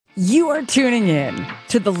You are tuning in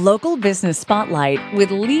to the Local Business Spotlight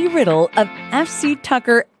with Lee Riddle of FC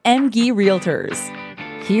Tucker MG Realtors.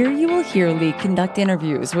 Here you will hear Lee conduct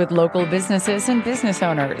interviews with local businesses and business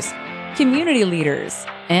owners, community leaders,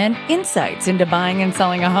 and insights into buying and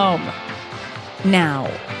selling a home. Now,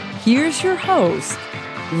 here's your host,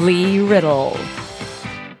 Lee Riddle.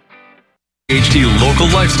 HT Local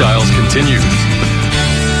Lifestyles continues.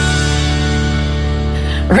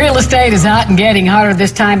 Real estate is hot and getting hotter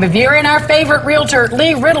this time of year, and our favorite realtor,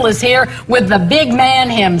 Lee Riddle, is here with the big man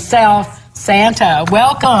himself, Santa.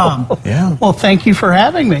 Welcome. Yeah. Well, thank you for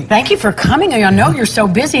having me. Thank you for coming. I know you're so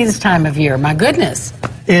busy this time of year. My goodness.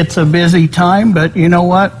 It's a busy time, but you know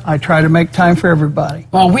what? I try to make time for everybody.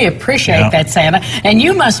 Well, we appreciate that, Santa. And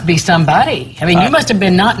you must be somebody. I mean, you must have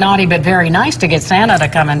been not naughty, but very nice to get Santa to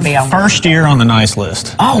come and be on. First year on the nice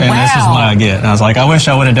list. Oh, and wow. this is what I get. And I was like, I wish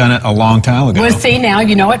I would have done it a long time ago. Well, see, now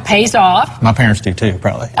you know it pays off. My parents do too,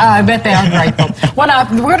 probably. I bet they are grateful. Well,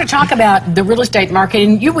 we're going to talk about the real estate market.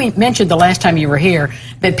 And you mentioned the last time you were here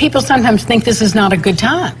that people sometimes think this is not a good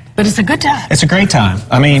time. But it's a good time. It's a great time.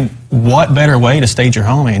 I mean, what better way to stage your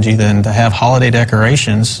home, Angie, than to have holiday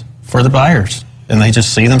decorations for the buyers? And they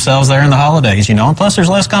just see themselves there in the holidays, you know, and plus there's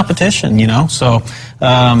less competition, you know. So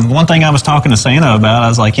one thing I was talking to Santa about, I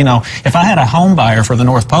was like, you know, if I had a home buyer for the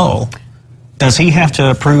North Pole, does he have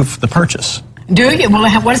to approve the purchase? Do you?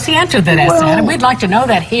 Well, what is the answer to that, Santa? We'd like to know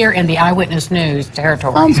that here in the Eyewitness News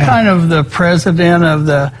territory. I'm kind of the president of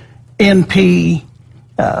the NP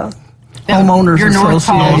Homeowners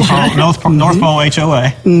Association. North Pole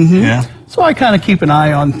HOA. Yeah. So I kind of keep an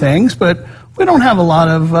eye on things, but we don't have a lot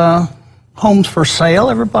of homes for sale.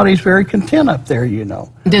 Everybody's very content up there, you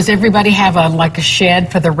know. Does everybody have a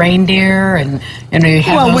shed for the reindeer? And you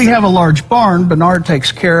have well, we have a large barn. Bernard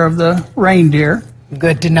takes care of the reindeer.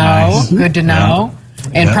 Good to know. Nice. Good to know.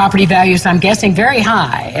 Yeah. And Yeah. property values, I'm guessing, very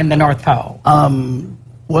high in the North Pole.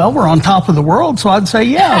 Well, we're on top of the world, so I'd say,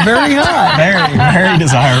 yeah, very high. Very, very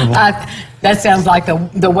desirable. That sounds like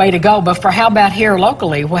the way to go. But how about here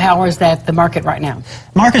locally? Well, how is the market right now?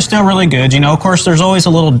 Market's still really good. You know, of course, there's always a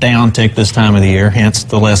little downtick this time of the year, hence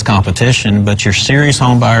the less competition. But your serious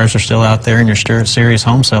home buyers are still out there, and your serious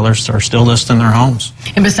home sellers are still listing their homes.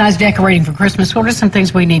 And besides decorating for Christmas, what are some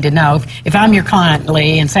things we need to know? If I'm your client,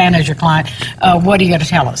 Lee, and Santa's your client, what are you going to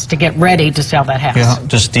tell us to get ready to sell that house? Yeah,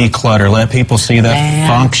 just declutter. Let people see the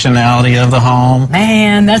functionality of the home.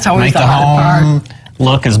 Man, that's always Make the hard home part.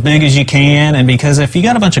 Look as big as you can, and because if you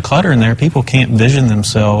got a bunch of clutter in there, people can't vision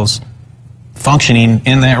themselves functioning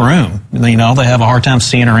in that room. You know, they have a hard time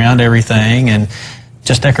seeing around everything, and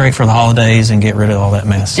just decorate for the holidays and get rid of all that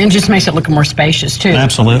mess. And just makes it look more spacious, too.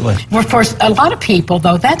 Absolutely. Well, for a lot of people,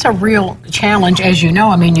 though, that's a real challenge, as you know.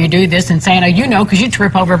 I mean, you do this in Santa, you know, because you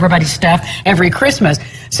trip over everybody's stuff every Christmas.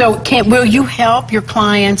 So will you help your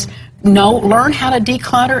clients learn how to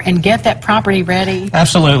declutter and get that property ready?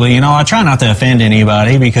 Absolutely. You know, I try not to offend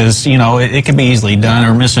anybody because, you know, it can be easily done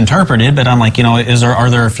or misinterpreted, but I'm like, you know, are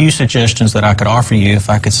there a few suggestions that I could offer you if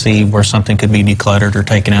I could see where something could be decluttered or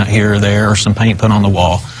taken out here or there or some paint put on the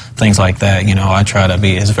wall, things like that. You know, I try to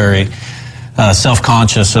be as very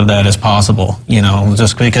self-conscious of that as possible, you know,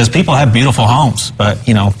 just because people have beautiful homes, but,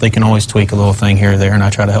 you know, they can always tweak a little thing here or there, and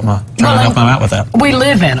I try to help them out with that. We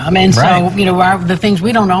live in them, and Right. so, you know, the things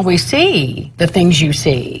we don't always see, the things you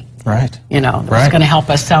see. Right. You know, that's Right. going to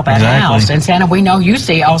help us sell that Exactly. house. And Santa, we know you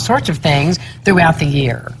see all sorts of things throughout the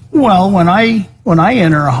year. Well, when I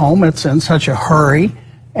enter a home, it's in such a hurry,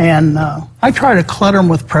 and I try to clutter them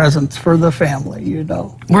with presents for the family, you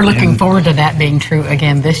know. We're looking forward to that being true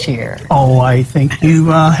again this year. Oh, I think you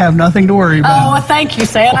have nothing to worry about. Oh, well, thank you,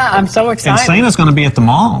 Santa. I'm so And excited. Santa's going to be at the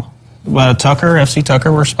mall. FC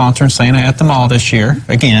Tucker, we're sponsoring Santa at the mall this year,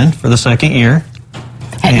 again, for the second year.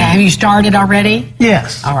 Have you started already?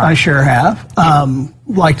 Yes, All right. I sure have.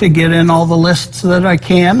 Like to get in all the lists that I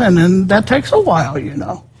can, and then that takes a while, you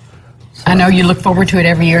know. I know you look forward to it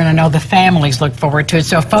every year, and I know the families look forward to it.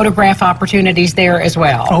 So photograph opportunities there as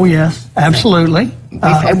well. Oh, yes, absolutely.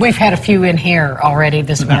 We've had a few in here already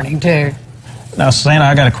this morning, too. Now, Santa,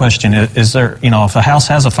 I got a question. Is there, you know, if a house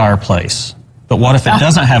has a fireplace, but what if it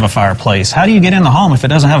doesn't have a fireplace? How do you get in the home if it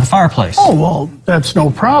doesn't have a fireplace? Oh, well, that's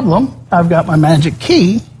no problem. I've got my magic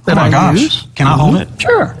key that I use. Can I hold it?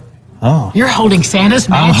 Sure. Oh. You're holding Santa's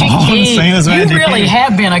magic holding key. Santa's magic You really key.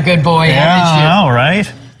 have been a good boy, Yeah, haven't you? I know,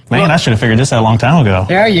 right? Man, I should have figured this out a long time ago.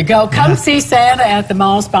 There you go. Come see Santa at the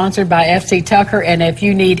mall, sponsored by FC Tucker. And if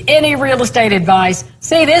you need any real estate advice,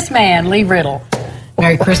 see this man, Lee Riddle.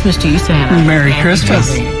 Merry Christmas to you, Santa. Merry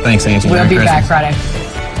Christmas. Thanks, Angie. We'll Merry be Christmas. back right after.